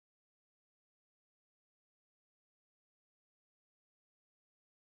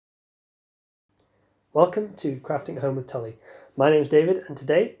Welcome to Crafting at Home with Tully. My name's David and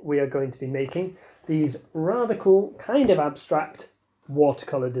today we are going to be making these rather cool, kind of abstract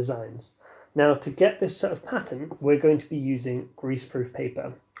watercolour designs. Now to get this sort of pattern we're going to be using greaseproof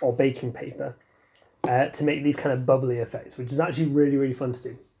paper or baking paper to make these kind of bubbly effects, which is actually really fun to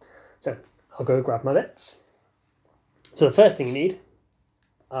do. So I'll go grab my bits. So the first thing you need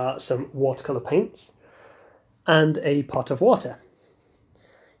are some watercolour paints and a pot of water.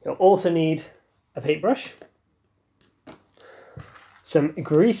 You'll also need a paintbrush, some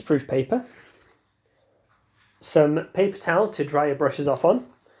greaseproof paper, some paper towel to dry your brushes off on,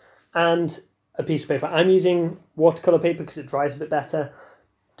 and a piece of paper. I'm using watercolour paper because it dries a bit better.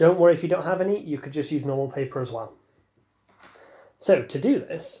 Don't worry if you don't have any, you could just use normal paper as well. So to do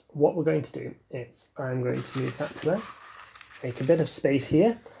this, what we're going to do is I'm going to move that to there, make a bit of space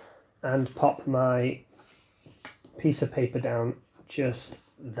here, and pop my piece of paper down just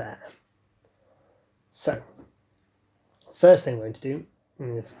there. So, first thing I'm going to do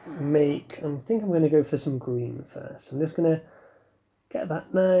is I think I'm going to go for some green first. I'm just going to get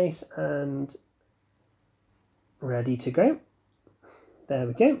that nice and ready to go. There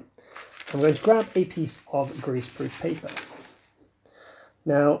we go. I'm going to grab a piece of greaseproof paper.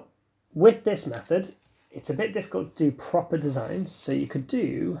 Now, with this method, it's a bit difficult to do proper designs, so you could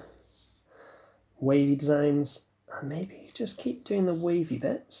do wavy designs, and maybe just keep doing the wavy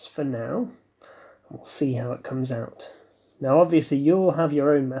bits for now. We'll see how it comes out. Now obviously you'll have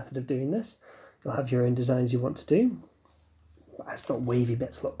your own method of doing this. You'll have your own designs you want to do. But I just thought wavy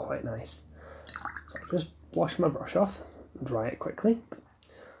bits look quite nice. So I'll just wash my brush off and dry it quickly.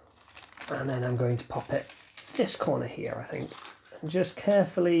 And then I'm going to pop it this corner here, I think. And just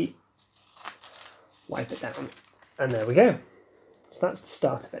carefully wipe it down. And there we go. So that's the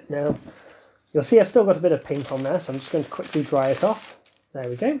start of it. Now you'll see I've still got a bit of paint on there, so I'm just going to quickly dry it off. There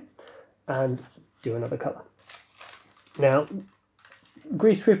we go. And do another colour. Now,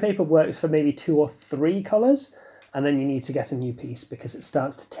 greaseproof paper works for maybe 2 or 3 colours, and then you need to get a new piece because it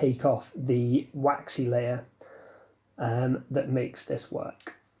starts to take off the waxy layer that makes this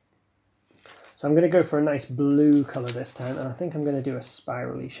work. So I'm going to go for a nice blue colour this time, and I think I'm going to do a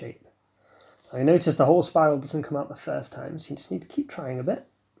spirally shape. I noticed the whole spiral doesn't come out the first time, so you just need to keep trying a bit.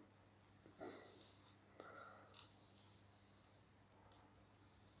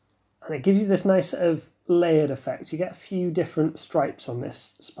 And it gives you this nice sort of layered effect. You get a few different stripes on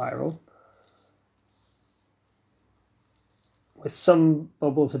this spiral, with some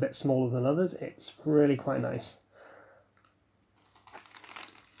bubbles a bit smaller than others. It's really quite nice.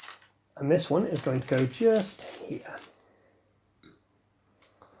 And this one is going to go just here.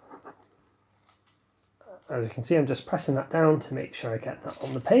 As you can see, I'm just pressing that down to make sure I get that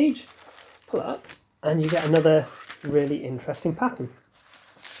on the page. Pull it up and you get another really interesting pattern.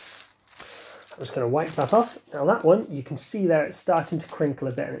 I'm just going to wipe that off. Now that one, you can see there it's starting to crinkle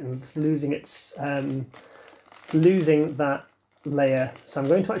a bit and it's losing losing that layer. So I'm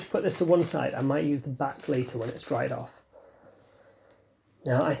going to actually put this to one side. I might use the back later when it's dried off.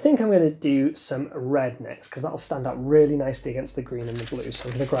 Now I think I'm going to do some red next because that'll stand out really nicely against the green and the blue. So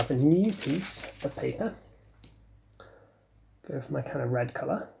I'm going to grab a new piece of paper, go for my kind of red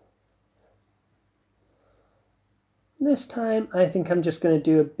colour. This time I think I'm just going to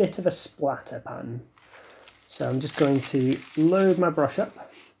do a bit of a splatter pattern. So I'm just going to load my brush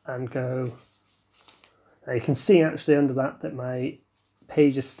up and go. Now you can see actually under that my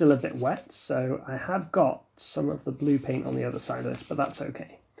page is still a bit wet, so I have got some of the blue paint on the other side of this, but that's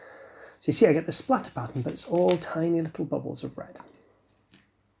okay. So you see I get the splatter pattern, but it's all tiny little bubbles of red.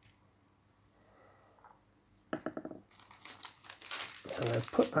 So I'm going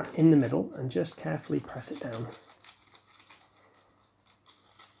to put that in the middle and just carefully press it down.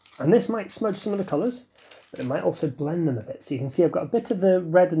 And this might smudge some of the colours, but it might also blend them a bit. So you can see I've got a bit of the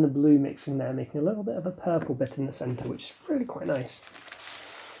red and the blue mixing there, making a little bit of a purple bit in the centre, which is really quite nice.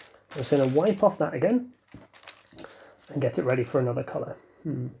 I'm just going to wipe off that again and get it ready for another colour.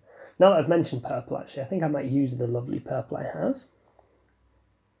 Now that I've mentioned purple, actually, I think I might use the lovely purple I have.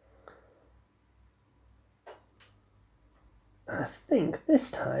 I think this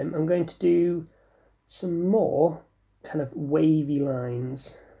time I'm going to do some more kind of wavy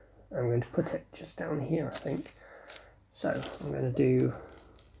lines. I'm going to put it just down here, I think. So I'm going to do,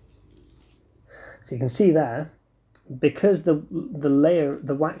 so you can see there, because the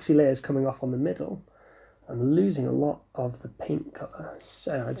waxy layer is coming off on the middle, I'm losing a lot of the paint colour.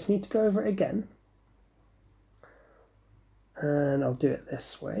 So I just need to go over it again. And I'll do it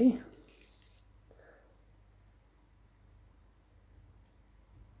this way.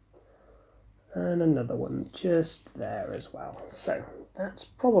 And another one just there as well. So that's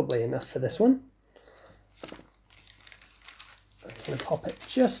probably enough for this one. I'm going to pop it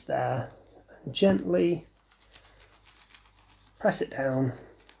just there and gently press it down,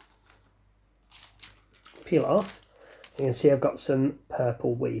 peel it off. You can see I've got some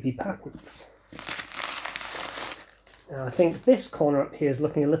purple wavy patterns. Now I think this corner up here is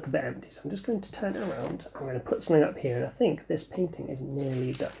looking a little bit empty, so I'm just going to turn it around. I'm going to put something up here, and I think this painting is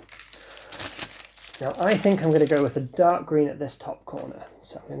nearly done. Now I think I'm going to go with a dark green at this top corner.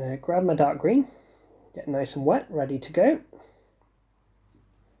 So I'm going to grab my dark green, get nice and wet, ready to go.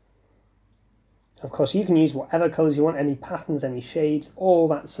 Of course you can use whatever colours you want, any patterns, any shades, all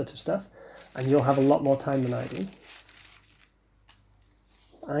that sort of stuff, and you'll have a lot more time than I do.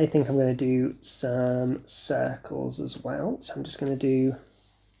 I think I'm going to do some circles as well, so I'm just going to do,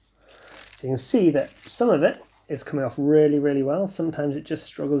 so you can see that some of it is coming off really, really well. Sometimes it just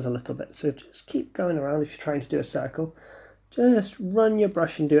struggles a little bit, so just keep going around. If you're trying to do a circle, just run your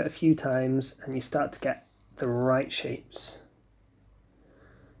brush and do it a few times, and you start to get the right shapes.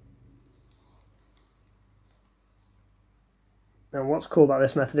 Now what's cool about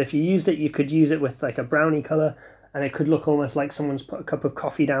this method, if you used it, you could use it with like a brownie colour, and it could look almost like someone's put a cup of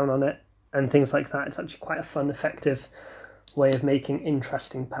coffee down on it and things like that. It's actually quite a fun, effective way of making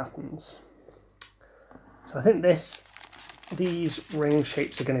interesting patterns. So I think these ring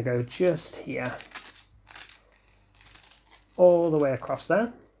shapes are going to go just here, all the way across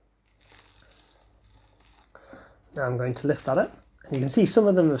there. Now I'm going to lift that up, and you can see some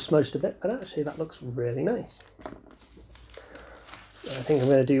of them have smudged a bit, but actually that looks really nice. And I think I'm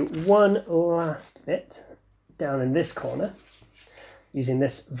going to do one last bit down in this corner, using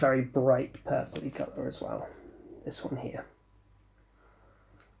this very bright purpley colour as well, this one here.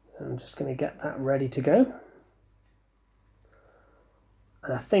 I'm just going to get that ready to go.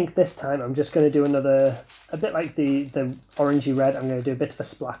 And I think this time I'm just going to do another, a bit like the orangey red, I'm going to do a bit of a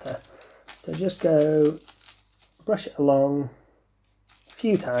splatter. So just go, brush it along a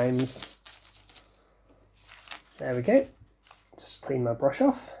few times. There we go. Just clean my brush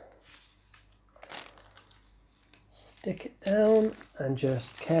off. Stick it down and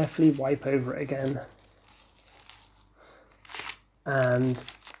just carefully wipe over it again. And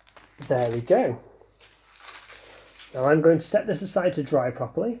there we go. Now I'm going to set this aside to dry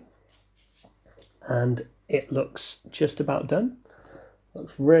properly, and it looks just about done.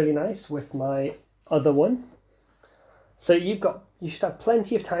 Looks really nice with my other one. So you should have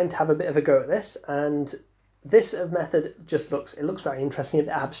plenty of time to have a bit of a go at this, and this method just looks very interesting, a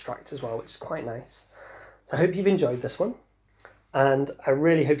bit abstract as well, which is quite nice. So I hope you've enjoyed this one, and I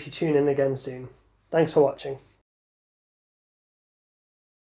really hope you tune in again soon. Thanks for watching.